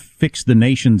try to fix the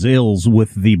nation's ills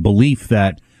with the belief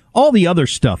that all the other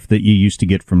stuff that you used to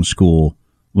get from school,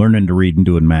 learning to read and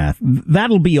doing math,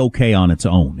 that'll be okay on its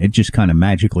own. It just kind of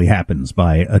magically happens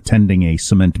by attending a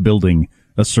cement building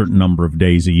a certain number of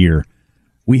days a year.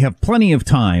 We have plenty of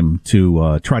time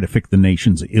to try to fix the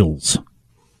nation's ills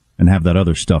and have that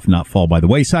other stuff not fall by the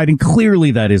wayside, and clearly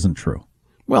that isn't true.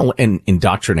 Well, and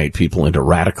indoctrinate people into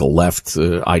radical left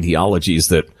ideologies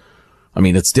that, I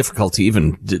mean, it's difficult to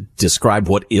even describe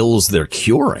what ills they're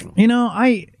curing. You know,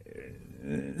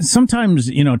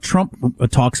 sometimes, Trump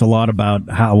talks a lot about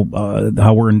how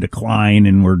we're in decline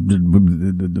and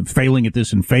we're failing at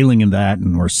this and failing in that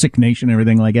and we're a sick nation and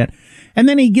everything like that. And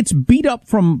then he gets beat up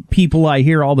from people I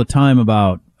hear all the time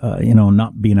about,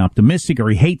 not being optimistic, or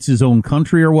he hates his own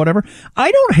country or whatever.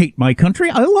 I don't hate my country.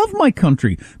 I love my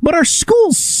country, but our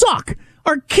schools suck.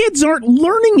 Our kids aren't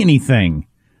learning anything.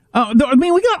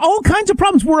 We got all kinds of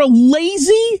problems. We're a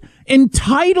lazy,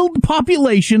 entitled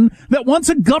population that wants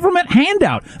a government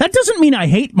handout. That doesn't mean I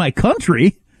hate my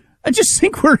country. I just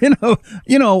think we're in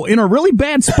a really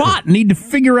bad spot and need to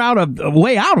figure out a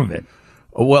way out of it.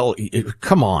 Well,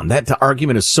 come on. That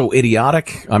argument is so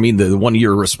idiotic. I mean, the one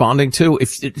you're responding to,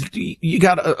 if you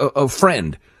got a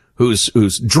friend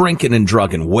who's drinking and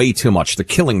drugging way too much, they're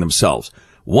killing themselves.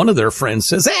 One of their friends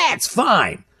says, it's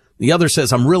fine. The other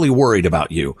says, I'm really worried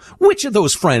about you. Which of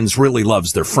those friends really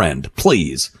loves their friend?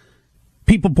 Please.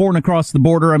 People pouring across the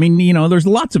border. I mean, there's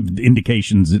lots of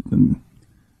indications,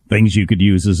 things you could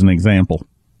use as an example.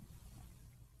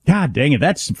 God dang it.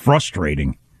 That's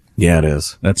frustrating. Yeah, it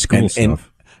is. That's school stuff.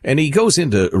 And he goes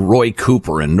into Roy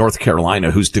Cooper in North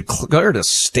Carolina, who's declared a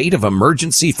state of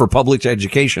emergency for public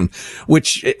education,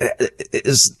 which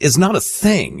is not a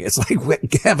thing. It's like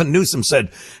Gavin Newsom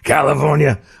said,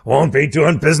 California won't be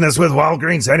doing business with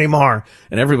Walgreens anymore.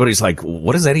 And everybody's like,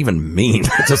 what does that even mean?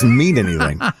 It doesn't mean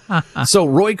anything. So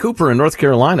Roy Cooper in North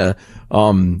Carolina,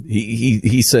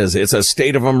 he says it's a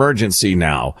state of emergency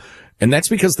now. And that's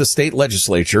because the state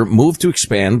legislature moved to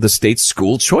expand the state's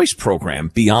school choice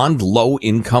program beyond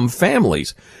low-income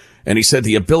families. And he said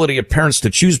the ability of parents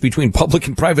to choose between public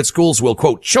and private schools will,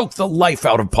 quote, choke the life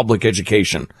out of public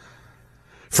education.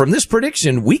 From this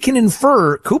prediction, we can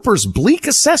infer Cooper's bleak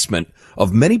assessment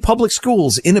of many public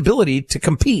schools' inability to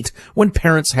compete when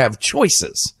parents have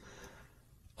choices.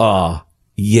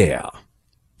 Yeah.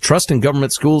 Trust in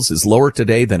government schools is lower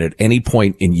today than at any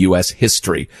point in U.S.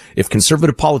 history. If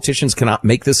conservative politicians cannot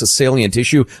make this a salient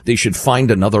issue, they should find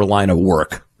another line of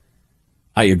work.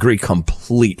 I agree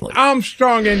completely.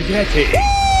 Armstrong and Getty.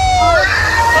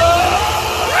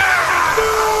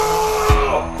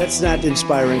 That's not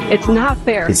inspiring. It's not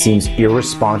fair. It seems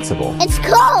irresponsible. It's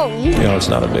cold. It's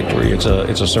not a victory. It's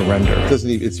a surrender.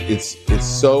 It's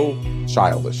so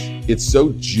childish. It's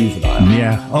so juvenile.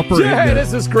 Yeah.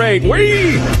 This is great.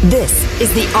 This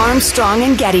is the Armstrong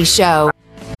and Getty Show.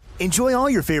 Enjoy all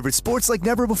your favorite sports like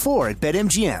never before at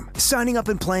BetMGM. Signing up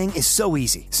and playing is so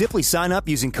easy. Simply sign up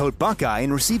using code Buckeye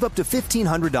and receive up to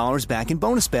 $1,500 back in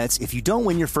bonus bets if you don't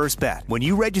win your first bet. When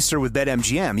you register with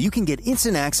BetMGM, you can get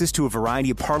instant access to a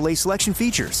variety of parlay selection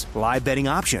features, live betting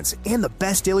options, and the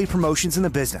best daily promotions in the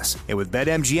business. And with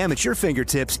BetMGM at your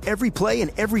fingertips, every play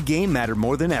and every game matter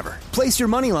more than ever. Place your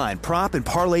moneyline, prop, and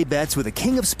parlay bets with the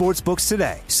king of sportsbooks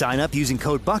today. Sign up using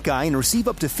code Buckeye and receive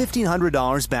up to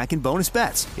 $1,500 back in bonus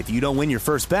bets if you don't win your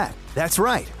first bet. That's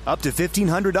right, up to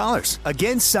 $1,500.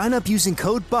 Again, sign up using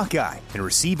code Buckeye and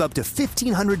receive up to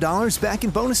 $1,500 back in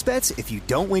bonus bets if you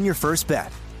don't win your first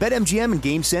bet. BetMGM and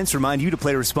GameSense remind you to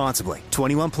play responsibly.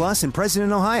 21 plus and present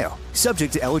in Ohio.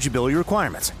 Subject to eligibility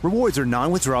requirements. Rewards are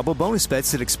non-withdrawable bonus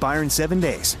bets that expire in 7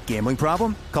 days. Gambling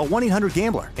problem? Call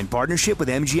 1-800-GAMBLER in partnership with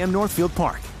MGM Northfield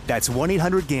Park. That's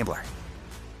 1-800-GAMBLER.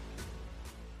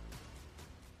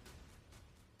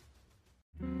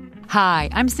 Hi,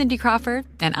 I'm Cindy Crawford,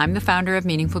 and I'm the founder of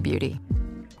Meaningful Beauty.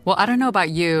 Well, I don't know about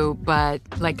you, but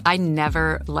I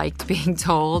never liked being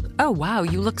told, oh, wow,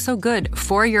 you look so good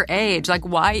for your age.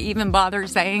 Why even bother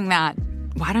saying that?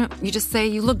 Why don't you just say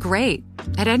you look great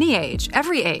at any age,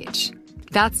 every age?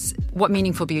 That's what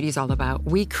Meaningful Beauty is all about.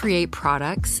 We create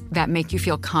products that make you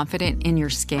feel confident in your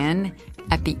skin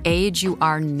at the age you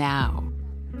are now.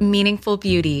 Meaningful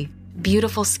Beauty.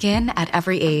 Beautiful skin at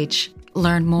every age.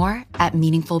 Learn more at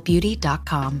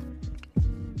meaningfulbeauty.com.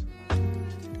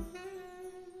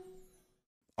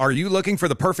 Are you looking for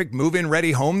the perfect move-in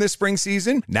ready home this spring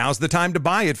season? Now's the time to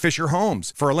buy at Fisher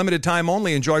Homes. For a limited time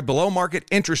only, enjoy below-market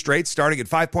interest rates starting at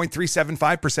 5.375%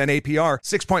 APR,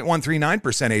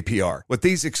 6.139% APR. With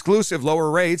these exclusive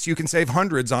lower rates, you can save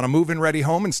hundreds on a move-in ready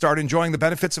home and start enjoying the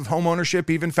benefits of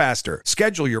homeownership even faster.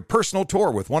 Schedule your personal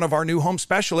tour with one of our new home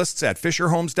specialists at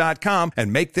FisherHomes.com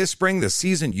and make this spring the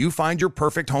season you find your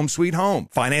perfect home sweet home.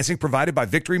 Financing provided by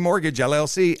Victory Mortgage,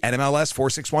 LLC, NMLS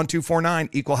 461249,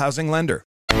 Equal Housing Lender.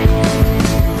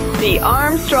 The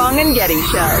Armstrong and Getty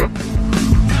Show.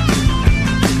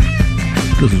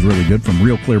 This is really good from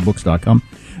RealClearBooks.com.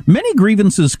 Many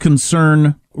grievances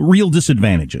concern real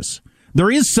disadvantages. There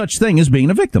is such thing as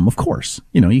being a victim, of course.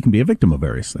 You can be a victim of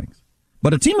various things.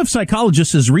 But a team of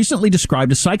psychologists has recently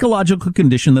described a psychological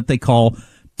condition that they call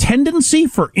tendency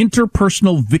for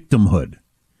interpersonal victimhood.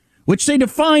 which they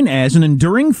define as an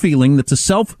enduring feeling that the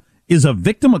self is a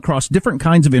victim across different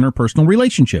kinds of interpersonal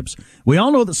relationships. We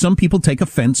all know that some people take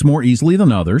offense more easily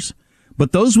than others,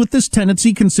 but those with this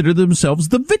tendency consider themselves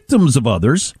the victims of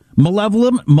others'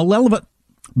 malevolent,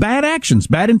 bad actions,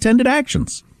 bad intended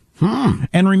actions,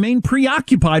 and remain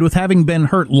preoccupied with having been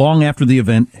hurt long after the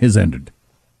event has ended.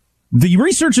 The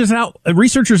researchers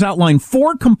outline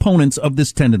 4 components of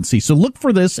this tendency. So look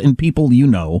for this in people you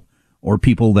know, or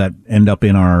people that end up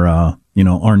in our,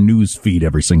 our news feed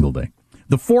every single day.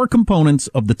 The 4 components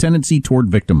of the tendency toward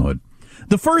victimhood.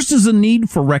 The first is a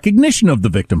need for recognition of the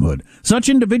victimhood. Such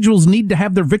individuals need to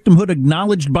have their victimhood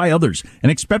acknowledged by others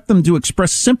and expect them to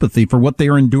express sympathy for what they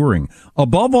are enduring.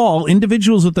 Above all,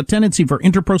 individuals with a tendency for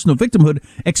interpersonal victimhood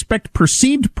expect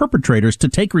perceived perpetrators to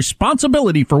take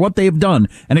responsibility for what they have done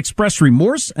and express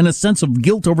remorse and a sense of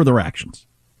guilt over their actions.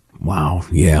 Wow.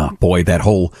 Yeah. Boy, that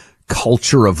whole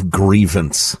culture of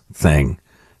grievance thing.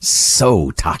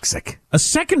 So toxic. A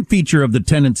second feature of the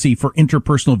tendency for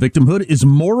interpersonal victimhood is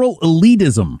moral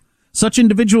elitism. Such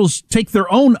individuals take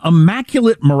their own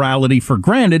immaculate morality for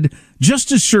granted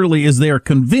just as surely as they are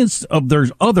convinced of their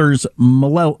others'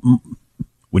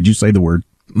 would you say the word?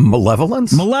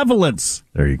 Malevolence? Malevolence.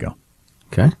 There you go.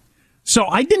 Okay. So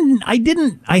I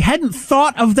hadn't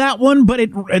thought of that one, but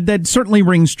that certainly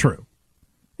rings true.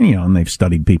 And they've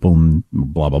studied people and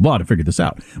blah, blah, blah to figure this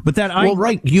out. But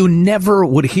right. You never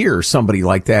would hear somebody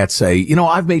like that say,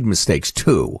 I've made mistakes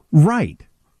too. Right.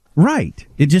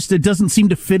 It doesn't seem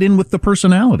to fit in with the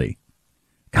personality.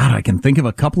 God, I can think of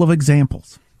a couple of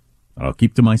examples. I'll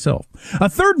keep to myself. A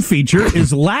third feature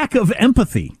is lack of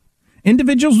empathy.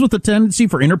 Individuals with a tendency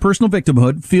for interpersonal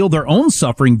victimhood feel their own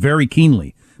suffering very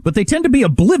keenly, but they tend to be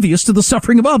oblivious to the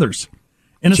suffering of others.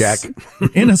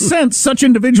 In a sense, such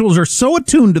individuals are so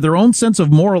attuned to their own sense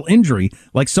of moral injury,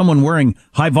 like someone wearing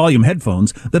high-volume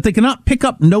headphones, that they cannot pick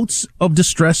up notes of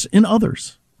distress in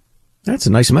others. That's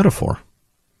a nice metaphor.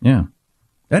 Yeah.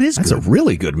 That's a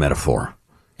really good metaphor.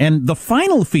 And the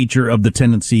final feature of the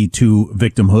tendency to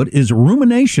victimhood is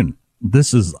rumination.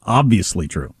 This is obviously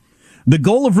true. The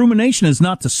goal of rumination is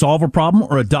not to solve a problem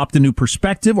or adopt a new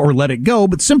perspective or let it go,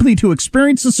 but simply to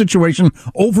experience the situation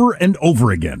over and over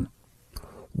again.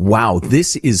 Wow,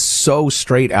 this is so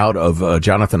straight out of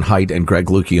Jonathan Haidt and Greg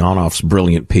Lukianoff's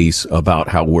brilliant piece about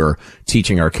how we're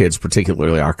teaching our kids,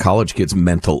 particularly our college kids,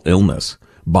 mental illness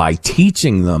by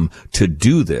teaching them to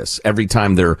do this every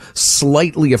time they're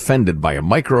slightly offended by a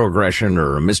microaggression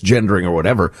or a misgendering or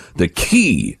whatever. The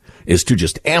key is to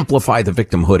just amplify the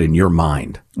victimhood in your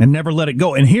mind and never let it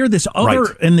go. And here, this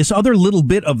other little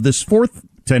bit of this fourth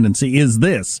tendency is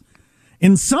this.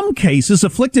 In some cases,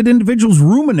 afflicted individuals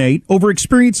ruminate over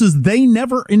experiences they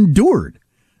never endured,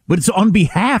 but it's on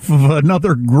behalf of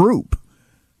another group.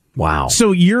 Wow.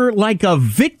 So you're like a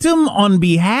victim on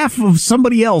behalf of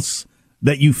somebody else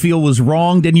that you feel was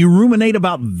wronged, and you ruminate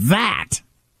about that.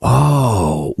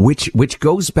 Oh, which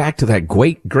goes back to that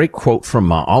great quote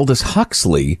from Aldous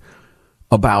Huxley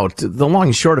about the long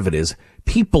and short of it is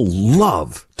people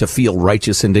love to feel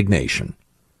righteous indignation.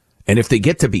 And if they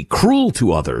get to be cruel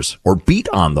to others or beat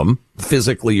on them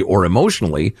physically or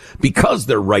emotionally because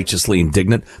they're righteously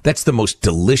indignant, that's the most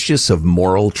delicious of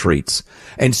moral treats.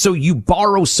 And so you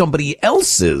borrow somebody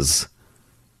else's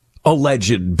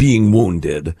alleged being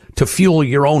wounded to fuel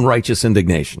your own righteous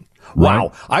indignation.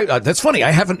 Wow. That's funny.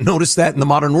 I haven't noticed that in the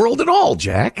modern world at all,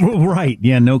 Jack. Right.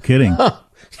 Yeah, no kidding.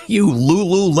 You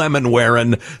Lululemon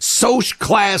wearing, Soch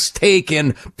class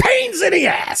taking, pains in the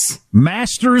ass.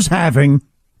 Masters having.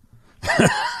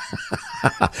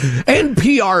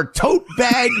 NPR tote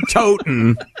bag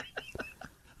totin'.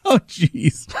 Oh,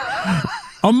 jeez.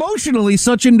 Emotionally,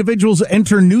 such individuals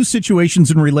enter new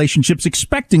situations and relationships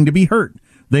expecting to be hurt.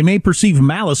 They may perceive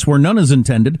malice where none is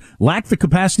intended, lack the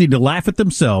capacity to laugh at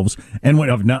themselves, and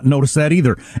I've not noticed that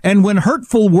either. And when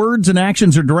hurtful words and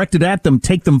actions are directed at them,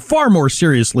 take them far more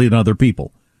seriously than other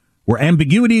people. Where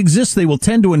ambiguity exists, they will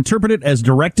tend to interpret it as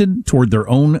directed toward their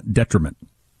own detriment.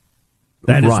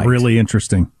 That is really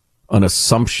interesting. An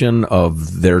assumption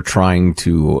of they're trying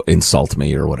to insult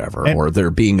me or whatever, or they're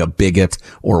being a bigot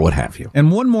or what have you.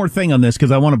 And one more thing on this,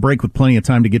 because I want to break with plenty of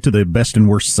time to get to the best and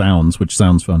worst sounds, which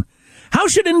sounds fun. How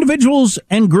should individuals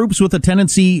and groups with a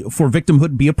tendency for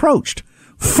victimhood be approached?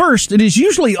 First, it is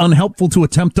usually unhelpful to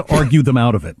attempt to argue them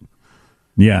out of it.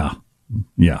 Yeah.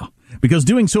 Because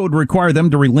doing so would require them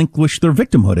to relinquish their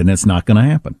victimhood, and it's not going to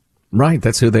happen. Right,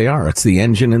 that's who they are. It's the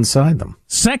engine inside them.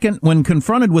 Second, when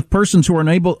confronted with persons who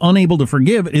are unable to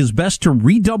forgive, it is best to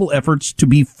redouble efforts to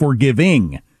be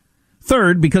forgiving.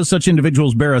 Third, because such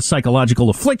individuals bear a psychological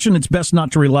affliction, it's best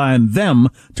not to rely on them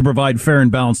to provide fair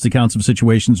and balanced accounts of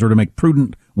situations or to make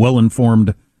prudent,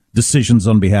 well-informed decisions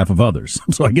on behalf of others.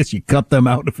 So I guess you cut them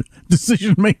out of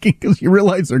decision making because you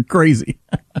realize they're crazy.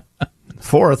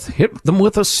 Fourth, hit them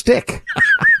with a stick.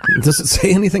 Does it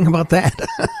say anything about that?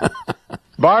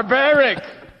 Barbaric.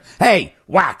 Hey,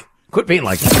 whack. Quit being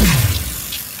like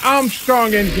that.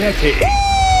 Armstrong and Getty.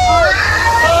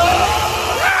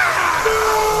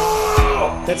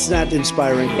 That's not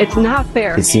inspiring. It's not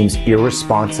fair. It seems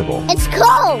irresponsible. It's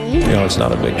cold. It's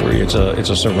not a victory. It's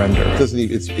a surrender.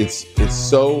 It's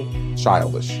so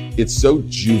childish. It's so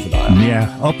juvenile.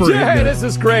 Yeah, this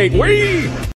is great.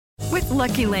 With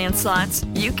Lucky Land Slots,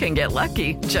 you can get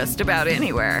lucky just about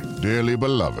anywhere. Dearly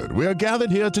beloved, we are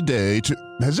gathered here today to...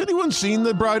 Has anyone seen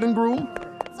the bride and groom?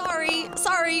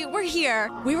 Sorry, we're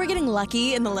here. We were getting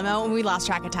lucky in the limo and we lost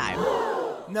track of time.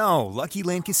 No, Lucky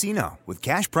Land Casino, with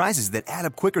cash prizes that add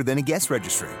up quicker than a guest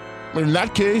registry. In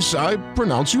that case, I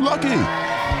pronounce you lucky.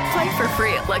 Play for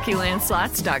free at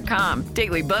LuckyLandSlots.com.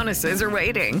 Daily bonuses are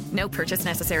waiting. No purchase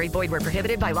necessary. Void where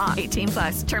prohibited by law.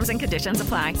 18+. Terms and conditions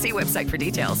apply. See website for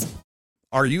details.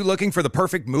 Are you looking for the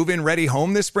perfect move-in ready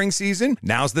home this spring season?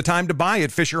 Now's the time to buy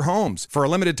at Fisher Homes. For a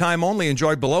limited time only,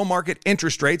 enjoy below-market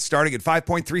interest rates starting at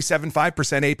 5.375%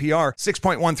 APR,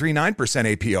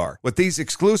 6.139% APR. With these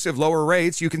exclusive lower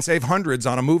rates, you can save hundreds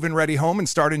on a move-in ready home and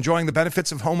start enjoying the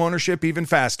benefits of home ownership even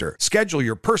faster. Schedule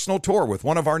your personal tour with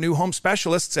one of our new home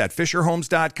specialists at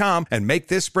FisherHomes.com and make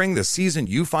this spring the season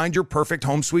you find your perfect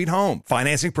home sweet home.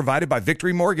 Financing provided by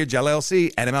Victory Mortgage,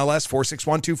 LLC, NMLS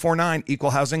 461249,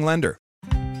 Equal Housing Lender.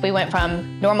 We went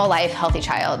from normal life, healthy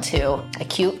child to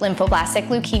acute lymphoblastic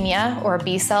leukemia, or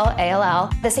B-cell ALL.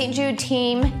 The St. Jude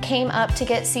team came up to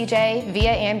get CJ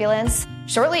via ambulance.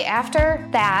 Shortly after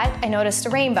that, I noticed a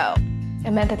rainbow.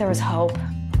 It meant that there was hope.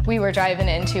 We were driving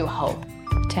into hope.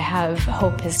 To have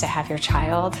hope is to have your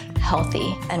child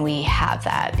healthy, and we have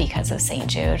that because of St.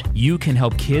 Jude. You can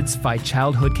help kids fight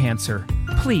childhood cancer.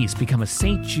 Please become a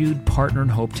St. Jude Partner in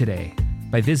Hope today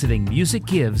by visiting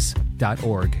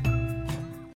musicgives.org.